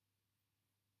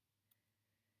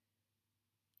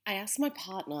I asked my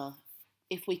partner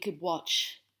if we could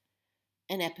watch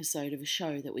an episode of a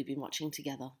show that we've been watching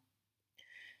together.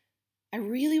 I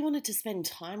really wanted to spend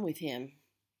time with him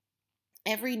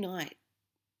every night,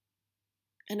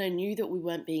 and I knew that we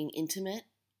weren't being intimate.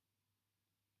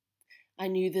 I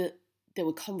knew that there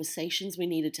were conversations we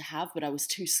needed to have, but I was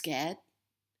too scared.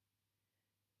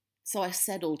 So I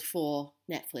settled for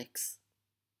Netflix.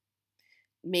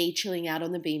 Me chilling out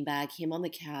on the beanbag, him on the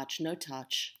couch, no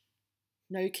touch,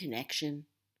 no connection,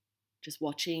 just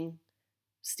watching,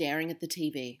 staring at the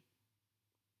TV.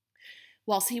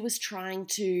 Whilst he was trying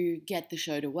to get the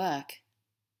show to work,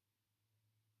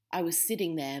 I was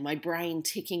sitting there, my brain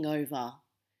ticking over,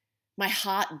 my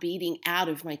heart beating out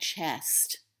of my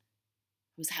chest.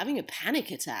 I was having a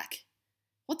panic attack.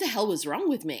 What the hell was wrong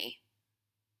with me?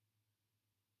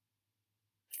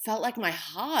 Felt like my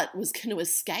heart was going to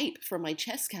escape from my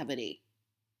chest cavity.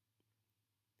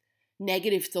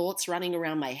 Negative thoughts running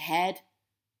around my head.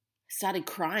 I started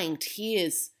crying,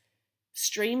 tears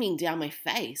streaming down my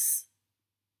face.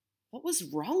 What was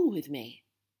wrong with me?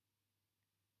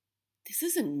 This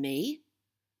isn't me.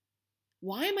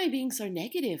 Why am I being so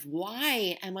negative?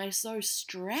 Why am I so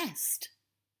stressed?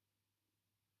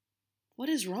 What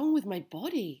is wrong with my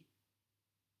body?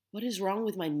 What is wrong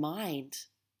with my mind?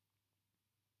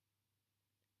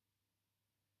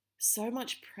 So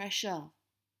much pressure,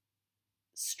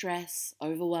 stress,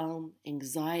 overwhelm,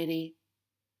 anxiety.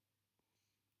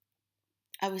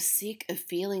 I was sick of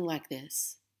feeling like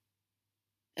this.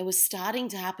 It was starting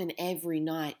to happen every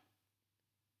night.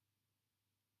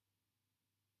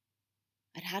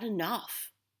 I'd had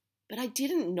enough, but I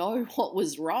didn't know what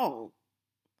was wrong.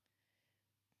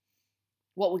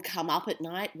 What would come up at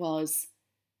night was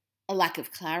a lack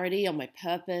of clarity on my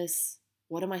purpose.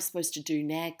 What am I supposed to do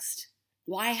next?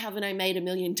 Why haven't I made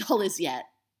 $1,000,000 yet?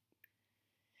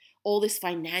 All this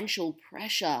financial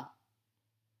pressure,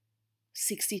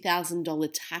 $60,000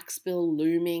 tax bill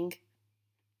looming.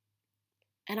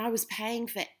 And I was paying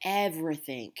for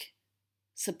everything,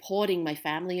 supporting my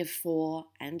family of 4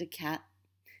 and a cat.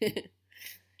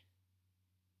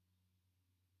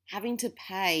 Having to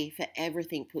pay for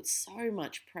everything put so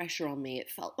much pressure on me.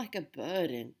 It felt like a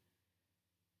burden.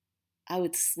 I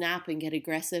would snap and get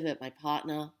aggressive at my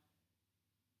partner.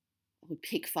 I would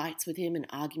pick fights with him and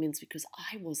arguments because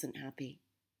I wasn't happy.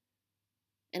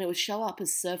 And it would show up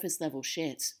as surface level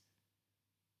shit,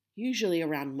 usually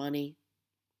around money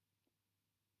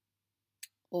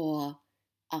or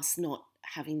us not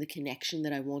having the connection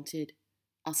that I wanted,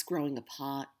 us growing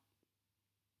apart.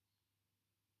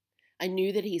 I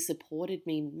knew that he supported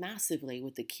me massively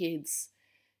with the kids,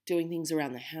 doing things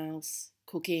around the house,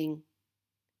 cooking.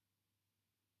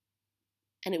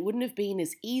 And it wouldn't have been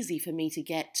as easy for me to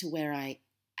get to where I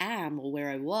am or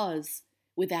where I was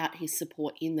without his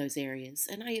support in those areas.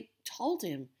 And I told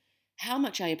him how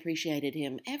much I appreciated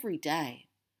him every day.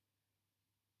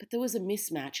 But there was a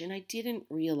mismatch and I didn't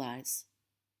realize.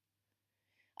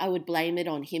 I would blame it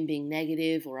on him being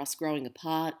negative or us growing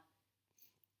apart,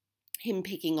 him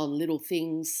picking on little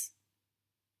things.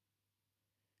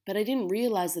 But I didn't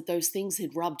realize that those things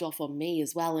had rubbed off on me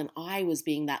as well, and I was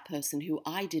being that person who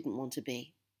I didn't want to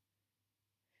be.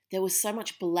 There was so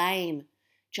much blame,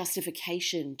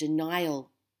 justification,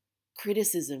 denial,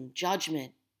 criticism,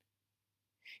 judgment.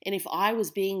 And if I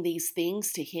was being these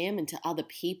things to him and to other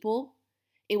people,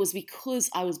 it was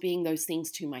because I was being those things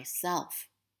to myself.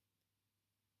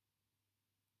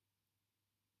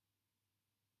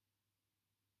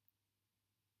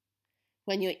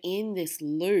 When you're in this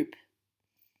loop,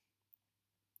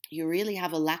 you really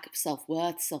have a lack of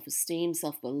self-worth, self-esteem,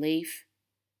 self-belief.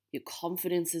 Your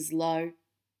confidence is low.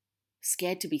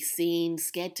 Scared to be seen,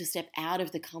 scared to step out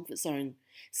of the comfort zone,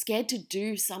 scared to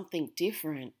do something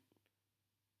different.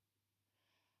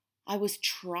 I was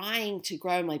trying to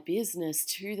grow my business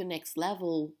to the next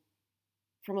level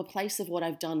from a place of what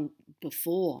I've done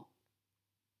before,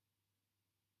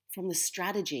 from the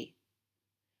strategy.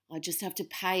 I just have to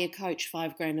pay a coach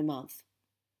 $5,000 a month.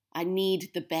 I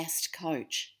need the best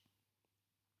coach.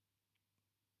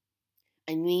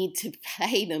 I need to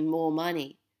pay them more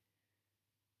money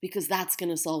because that's going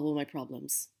to solve all my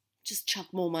problems. Just chuck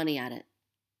more money at it.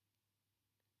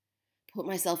 Put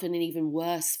myself in an even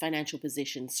worse financial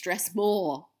position, stress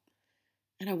more.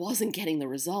 And I wasn't getting the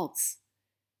results.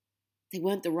 They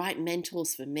weren't the right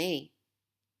mentors for me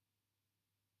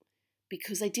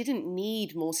because I didn't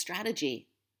need more strategy.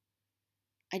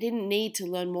 I didn't need to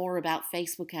learn more about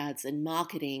Facebook ads and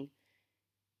marketing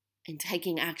and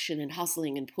taking action and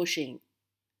hustling and pushing.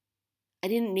 I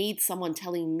didn't need someone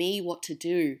telling me what to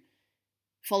do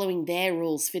following their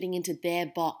rules, fitting into their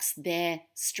box, their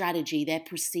strategy, their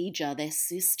procedure, their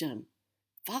system.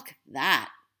 Fuck that.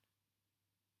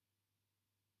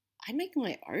 I make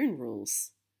my own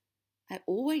rules. I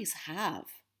always have.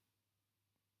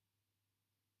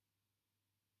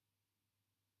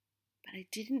 But I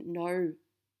didn't know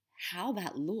how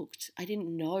that looked. I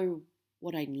didn't know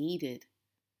what I needed.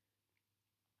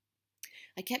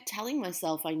 I kept telling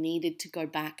myself I needed to go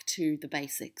back to the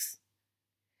basics.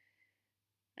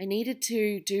 I needed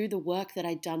to do the work that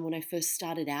I'd done when I first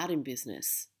started out in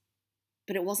business.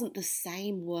 But it wasn't the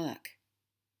same work.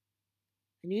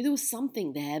 I knew there was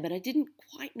something there, but I didn't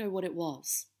quite know what it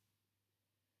was.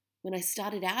 When I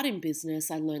started out in business,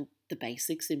 I learned the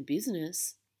basics in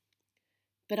business,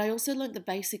 but I also learned the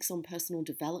basics on personal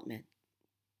development.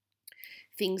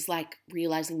 Things like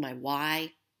realizing my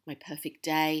why, my perfect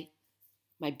day,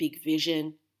 my big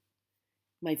vision,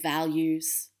 my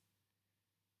values,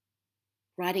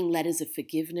 writing letters of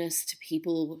forgiveness to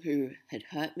people who had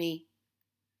hurt me,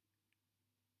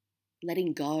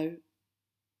 letting go.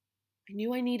 I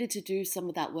knew I needed to do some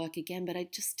of that work again, but I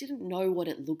just didn't know what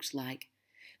it looked like,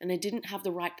 and I didn't have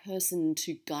the right person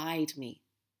to guide me.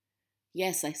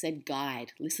 Yes, I said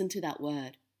guide. Listen to that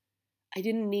word. I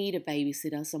didn't need a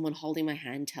babysitter, someone holding my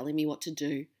hand telling me what to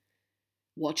do.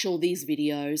 Watch all these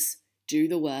videos, do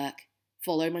the work,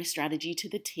 follow my strategy to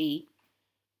the T.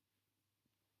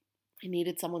 I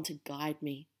needed someone to guide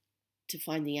me, to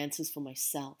find the answers for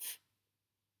myself.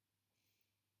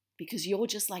 Because you're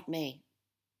just like me.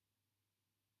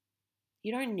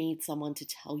 You don't need someone to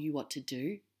tell you what to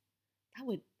do. That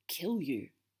would kill you,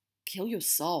 kill your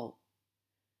soul.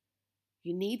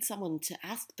 You need someone to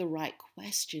ask the right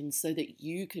questions so that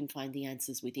you can find the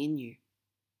answers within you.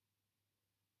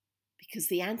 Because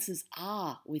the answers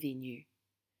are within you.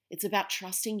 It's about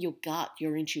trusting your gut,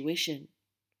 your intuition.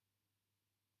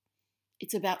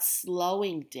 It's about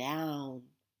slowing down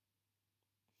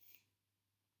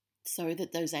so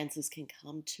that those answers can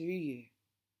come to you.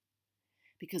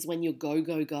 Because when you're go,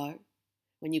 go, go,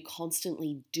 when you're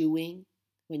constantly doing,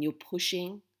 when you're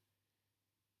pushing,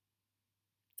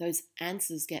 those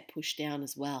answers get pushed down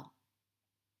as well.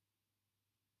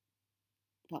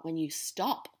 But when you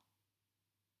stop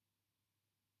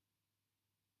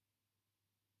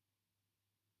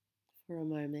for a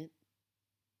moment,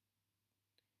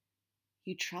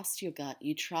 you trust your gut,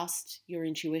 you trust your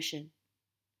intuition,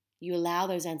 you allow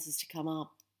those answers to come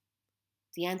up,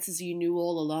 the answers you knew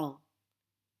all along.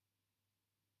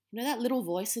 You know that little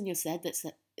voice in your head that's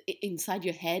inside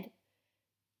your head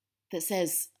that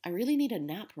says, I really need a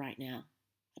nap right now.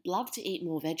 I'd love to eat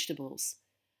more vegetables.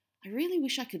 I really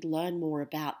wish I could learn more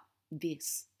about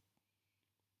this.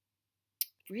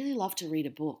 I'd really love to read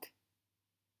a book.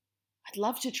 I'd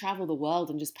love to travel the world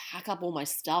and just pack up all my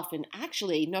stuff and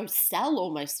sell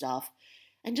all my stuff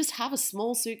and just have a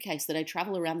small suitcase that I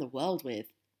travel around the world with.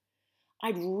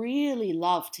 I'd really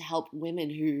love to help women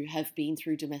who have been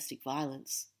through domestic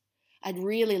violence. I'd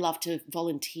really love to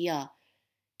volunteer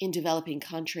in developing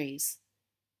countries.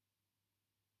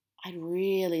 I'd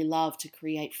really love to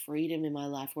create freedom in my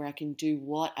life where I can do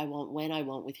what I want, when I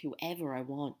want, with whoever I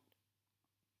want.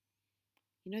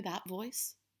 You know that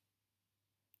voice?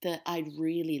 The I'd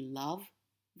really love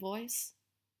voice?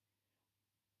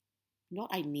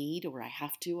 Not I need or I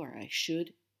have to or I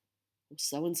should or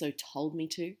so-and-so told me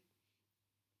to,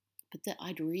 but the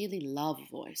I'd really love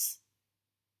voice.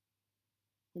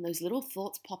 When those little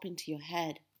thoughts pop into your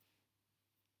head,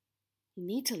 you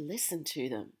need to listen to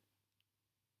them.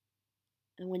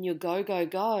 And when you go, go,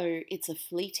 go, it's a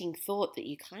fleeting thought that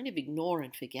you kind of ignore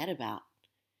and forget about.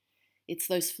 It's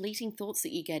those fleeting thoughts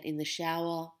that you get in the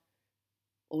shower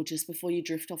or just before you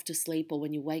drift off to sleep or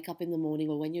when you wake up in the morning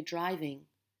or when you're driving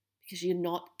because you're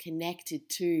not connected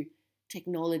to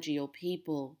technology or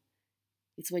people.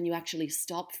 It's when you actually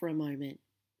stop for a moment.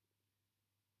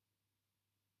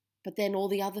 But then all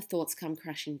the other thoughts come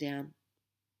crashing down.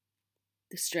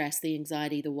 The stress, the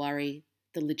anxiety, the worry,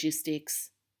 the logistics.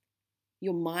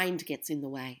 Your mind gets in the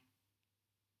way.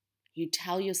 You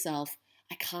tell yourself,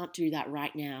 I can't do that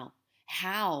right now.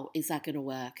 How is that going to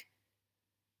work?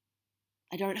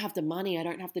 I don't have the money. I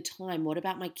don't have the time. What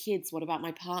about my kids? What about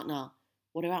my partner?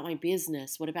 What about my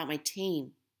business? What about my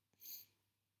team?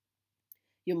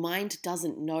 Your mind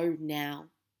doesn't know now.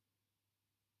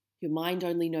 Your mind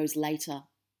only knows later.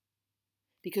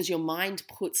 Because your mind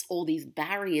puts all these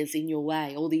barriers in your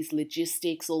way, all these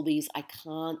logistics, all these I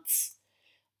can'ts,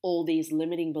 all these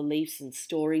limiting beliefs and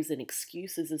stories and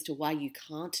excuses as to why you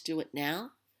can't do it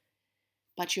now.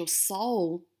 But your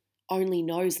soul only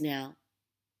knows now.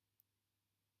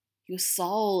 Your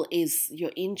soul is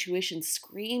your intuition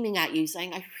screaming at you,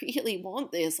 saying, I really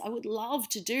want this. I would love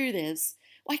to do this.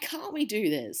 Why can't we do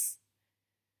this?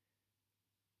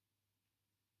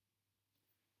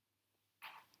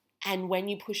 And when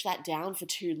you push that down for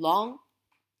too long,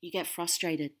 you get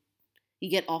frustrated. You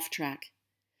get off track.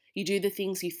 You do the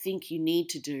things you think you need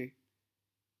to do.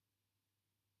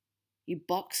 You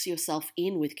box yourself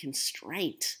in with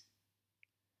constraint.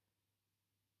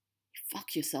 You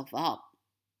fuck yourself up.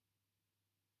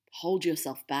 Hold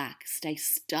yourself back. Stay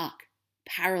stuck,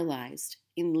 paralyzed,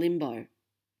 in limbo.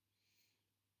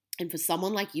 And for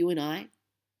someone like you and I,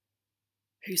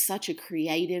 who's such a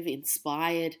creative,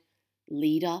 inspired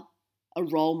leader, a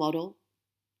role model,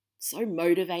 so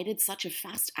motivated, such a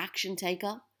fast action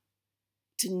taker,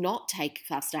 to not take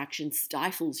fast action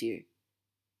stifles you,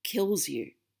 kills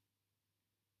you.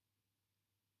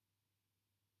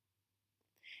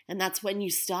 And that's when you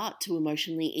start to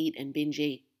emotionally eat and binge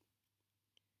eat.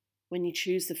 When you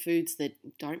choose the foods that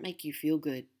don't make you feel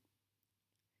good.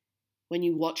 When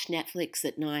you watch Netflix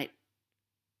at night.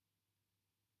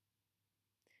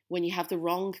 When you have the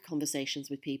wrong conversations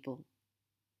with people.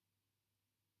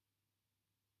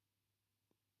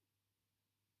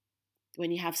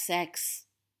 When you have sex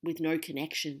with no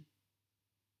connection.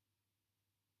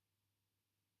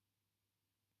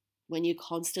 When you're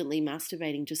constantly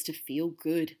masturbating just to feel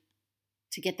good,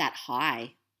 to get that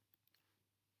high.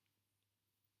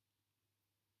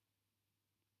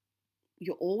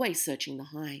 You're always searching the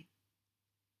high.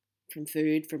 From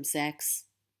food, from sex,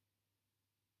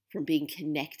 from being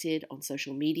connected on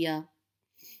social media.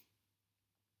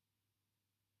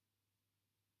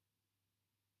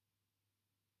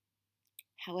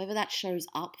 However that shows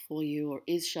up for you or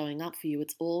is showing up for you,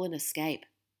 it's all an escape.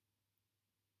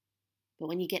 But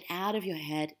when you get out of your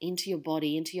head, into your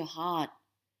body, into your heart,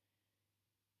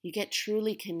 you get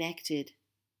truly connected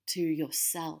to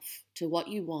yourself, to what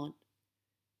you want.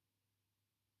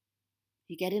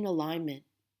 You get in alignment.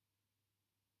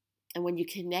 And when you're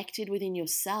connected within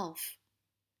yourself,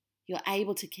 you're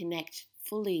able to connect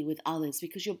fully with others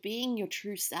because you're being your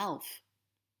true self.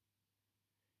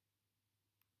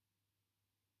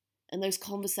 And those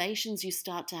conversations you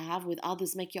start to have with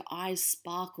others make your eyes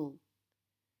sparkle.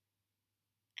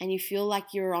 And you feel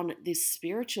like you're on this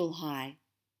spiritual high.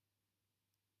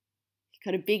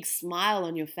 You've got a big smile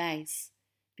on your face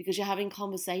because you're having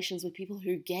conversations with people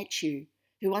who get you,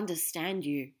 who understand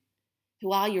you,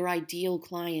 who are your ideal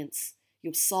clients,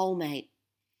 your soulmate,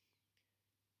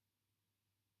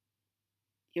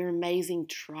 your amazing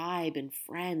tribe and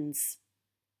friends.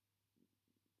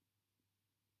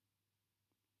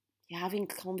 You're having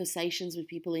conversations with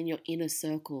people in your inner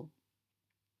circle,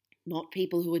 not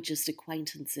people who are just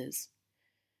acquaintances,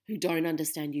 who don't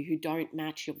understand you, who don't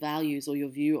match your values or your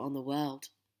view on the world.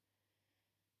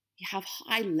 You have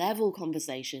high-level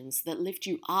conversations that lift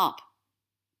you up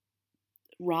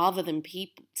rather than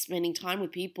spending time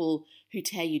with people who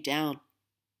tear you down.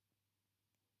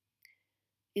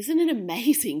 Isn't it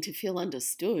amazing to feel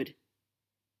understood?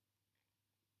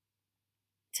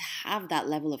 To have that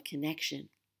level of connection.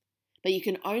 But you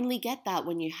can only get that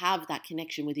when you have that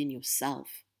connection within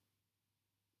yourself.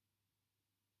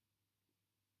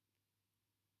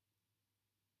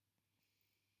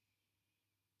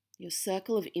 Your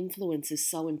circle of influence is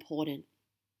so important.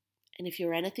 And if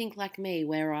you're anything like me,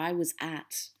 where I was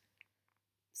at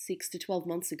 6 to 12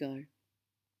 months ago,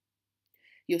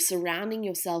 you're surrounding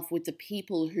yourself with the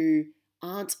people who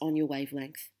aren't on your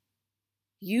wavelength.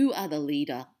 You are the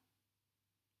leader.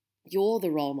 You're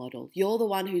the role model. You're the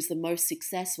one who's the most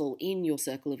successful in your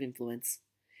circle of influence.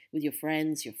 With your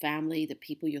friends, your family, the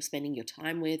people you're spending your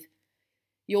time with.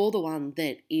 You're the one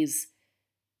that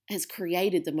has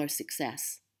created the most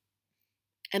success.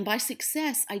 And by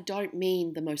success, I don't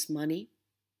mean the most money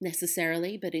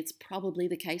necessarily, but it's probably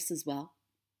the case as well.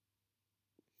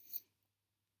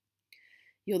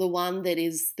 You're the one that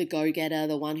is the go-getter,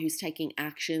 the one who's taking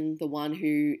action, the one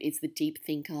who is the deep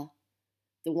thinker,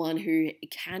 the one who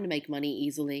can make money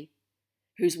easily,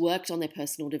 who's worked on their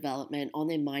personal development, on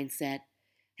their mindset,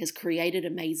 has created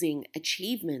amazing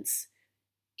achievements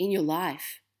in your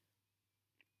life.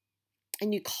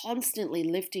 And you're constantly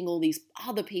lifting all these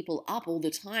other people up all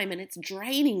the time, and it's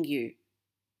draining you.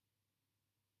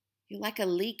 You're like a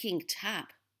leaking tap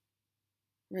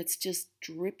where it's just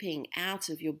dripping out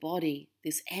of your body,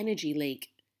 this energy leak.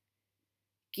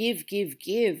 Give, give,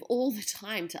 give all the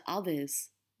time to others.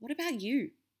 What about you?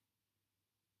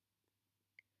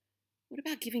 What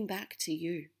about giving back to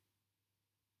you?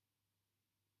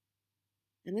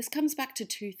 And this comes back to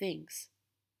two things.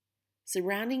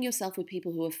 Surrounding yourself with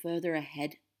people who are further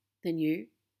ahead than you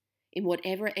in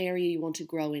whatever area you want to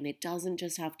grow in. It doesn't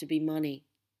just have to be money.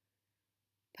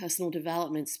 Personal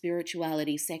development,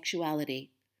 spirituality,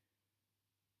 sexuality,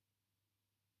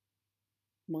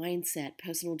 mindset,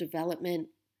 personal development.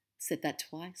 Said that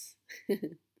twice.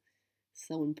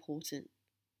 So important.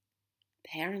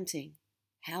 Parenting,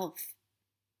 health.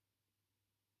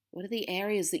 What are the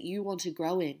areas that you want to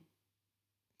grow in?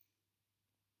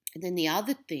 And then the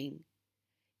other thing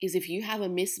is, if you have a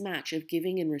mismatch of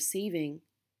giving and receiving,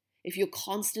 if you're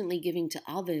constantly giving to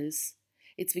others,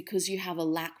 it's because you have a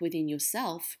lack within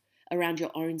yourself around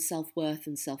your own self-worth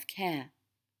and self-care.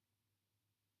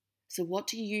 So what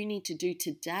do you need to do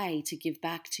today to give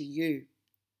back to you?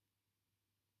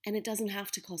 And it doesn't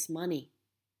have to cost money.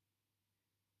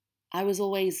 I was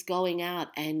always going out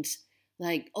and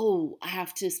like, oh, I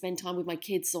have to spend time with my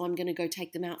kids, so I'm going to go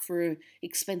take them out for an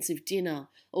expensive dinner,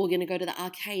 or we're going to go to the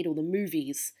arcade or the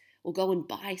movies, or go and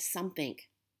buy something.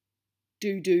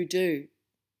 Do.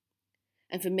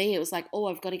 And for me, it was like, oh,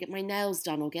 I've got to get my nails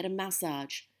done, or get a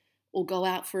massage, or go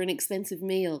out for an expensive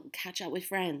meal, catch up with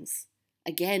friends.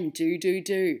 Again,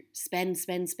 do. Spend.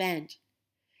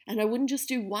 And I wouldn't just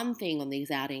do one thing on these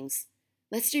outings.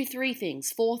 Let's do 3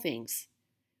 things, 4 things.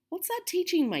 What's that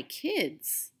teaching my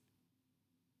kids?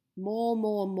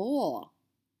 More.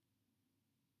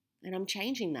 And I'm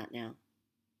changing that now.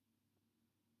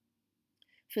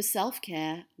 For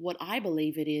self-care, what I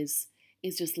believe it is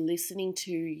just listening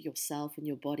to yourself and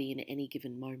your body in any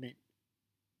given moment.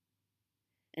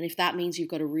 And if that means you've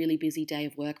got a really busy day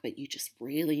of work, but you just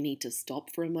really need to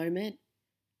stop for a moment,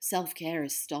 self-care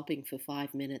is stopping for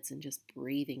 5 minutes and just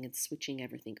breathing and switching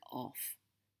everything off.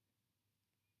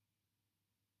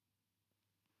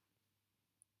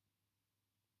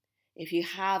 If you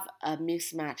have a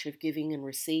mismatch of giving and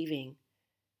receiving,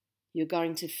 you're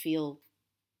going to feel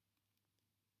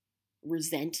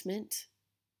resentment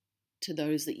to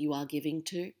those that you are giving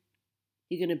to.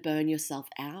 You're going to burn yourself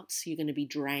out. You're going to be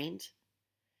drained.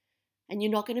 And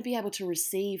you're not going to be able to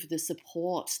receive the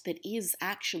support that is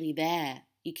actually there.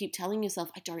 You keep telling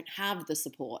yourself, I don't have the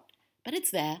support, but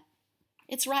it's there.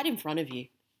 It's right in front of you.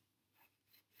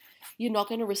 You're not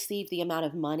going to receive the amount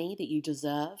of money that you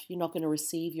deserve. You're not going to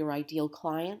receive your ideal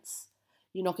clients.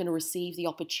 You're not going to receive the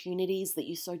opportunities that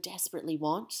you so desperately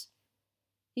want.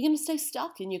 You're going to stay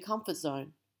stuck in your comfort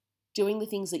zone, doing the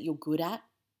things that you're good at,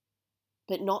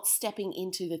 but not stepping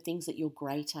into the things that you're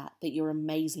great at, that you're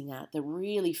amazing at, that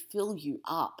really fill you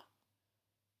up.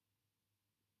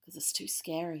 Because it's too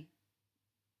scary.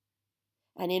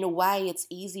 And in a way, it's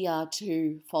easier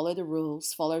to follow the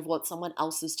rules, follow what someone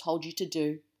else has told you to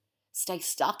do, stay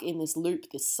stuck in this loop,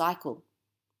 this cycle.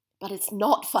 But it's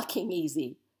not fucking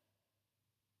easy.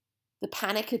 The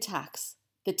panic attacks,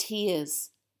 the tears,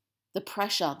 the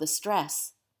pressure, the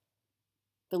stress,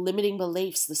 the limiting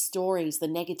beliefs, the stories, the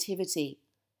negativity,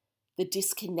 the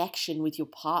disconnection with your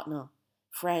partner,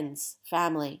 friends,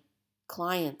 family,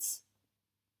 clients,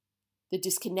 the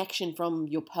disconnection from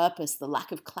your purpose, the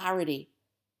lack of clarity,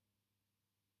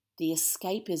 the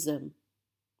escapism.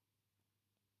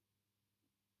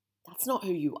 That's not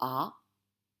who you are.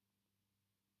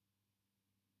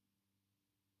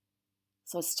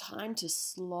 So it's time to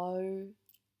slow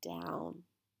down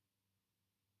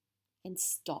and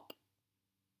stop.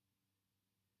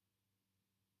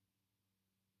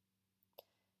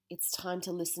 It's time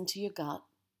to listen to your gut.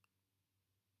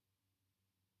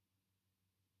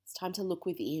 It's time to look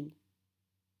within.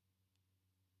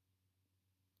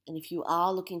 And if you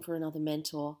are looking for another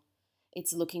mentor,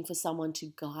 it's looking for someone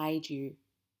to guide you,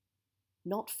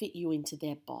 not fit you into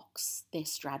their box, their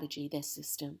strategy, their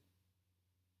system.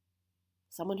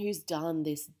 Someone who's done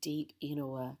this deep inner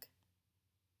work.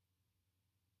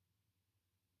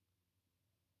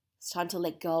 It's time to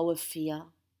let go of fear,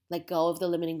 let go of the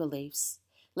limiting beliefs,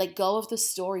 let go of the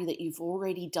story that you've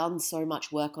already done so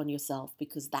much work on yourself,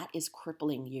 because that is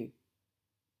crippling you.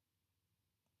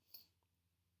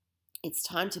 It's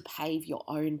time to pave your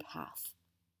own path.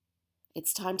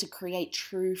 It's time to create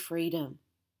true freedom.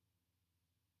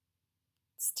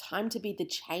 It's time to be the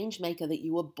change maker that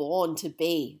you were born to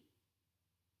be.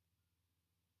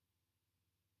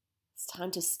 It's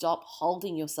time to stop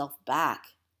holding yourself back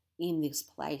in this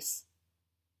place,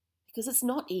 because it's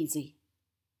not easy.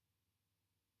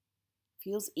 It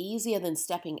feels easier than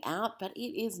stepping out, but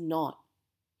it is not.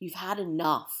 You've had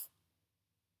enough.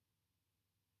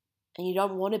 And you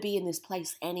don't want to be in this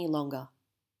place any longer.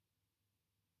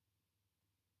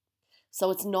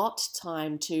 So it's not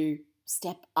time to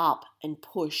step up and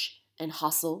push and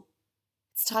hustle.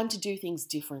 It's time to do things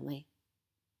differently.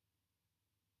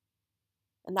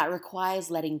 And that requires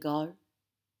letting go.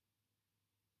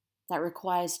 That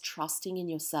requires trusting in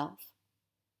yourself.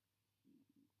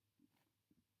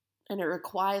 And it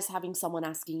requires having someone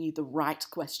asking you the right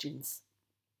questions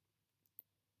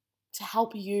to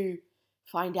help you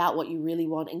find out what you really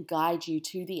want and guide you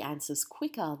to the answers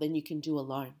quicker than you can do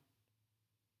alone.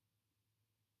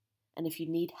 And if you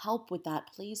need help with that,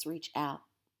 please reach out.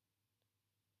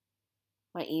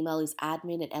 My email is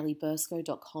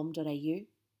admin@ellieburscoe.com.au,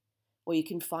 or you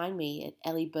can find me at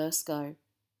Ellie Burscoe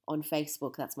on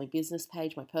Facebook. That's my business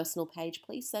page, my personal page.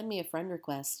 Please send me a friend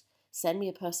request. Send me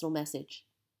a personal message.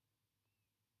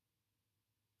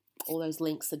 All those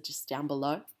links are just down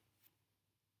below.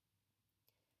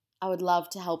 I would love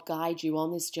to help guide you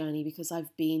on this journey because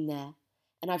I've been there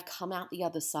and I've come out the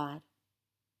other side.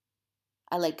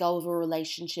 I let go of a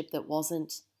relationship that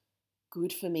wasn't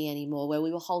good for me anymore, where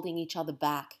we were holding each other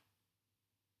back.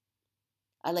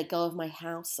 I let go of my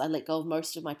house. I let go of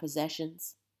most of my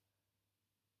possessions.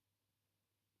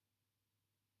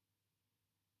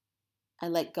 I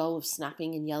let go of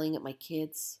snapping and yelling at my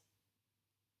kids.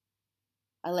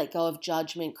 I let go of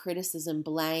judgment, criticism,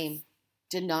 blame,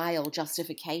 denial,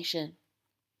 justification.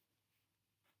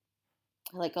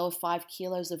 I let go of 5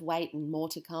 kilos of weight and more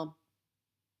to come.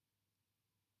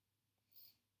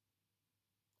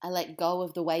 I let go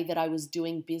of the way that I was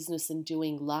doing business and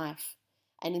doing life,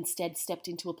 and instead stepped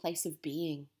into a place of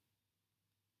being.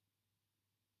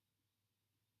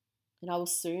 And I will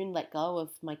soon let go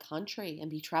of my country and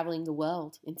be traveling the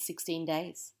world in 16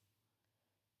 days.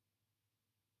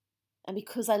 And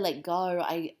because I let go,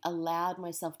 I allowed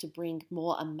myself to bring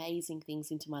more amazing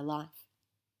things into my life.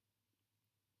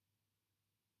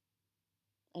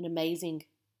 An amazing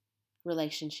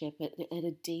relationship,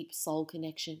 a deep soul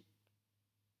connection.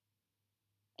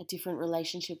 A different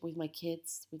relationship with my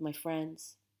kids, with my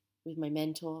friends, with my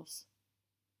mentors,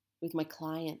 with my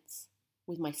clients,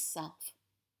 with myself.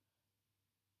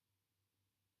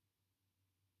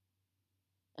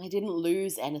 I didn't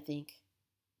lose anything.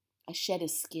 I shed a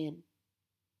skin.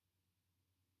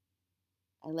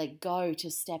 I let go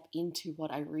to step into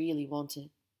what I really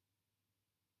wanted.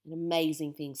 And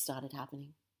amazing things started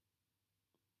happening.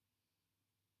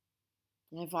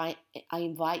 I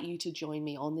invite you to join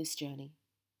me on this journey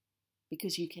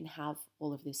because you can have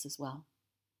all of this as well.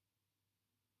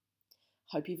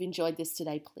 Hope you've enjoyed this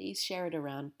today. Please share it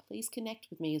around. Please connect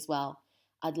with me as well.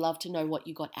 I'd love to know what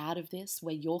you got out of this,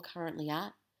 where you're currently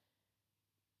at,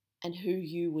 and who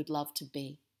you would love to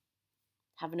be.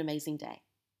 Have an amazing day.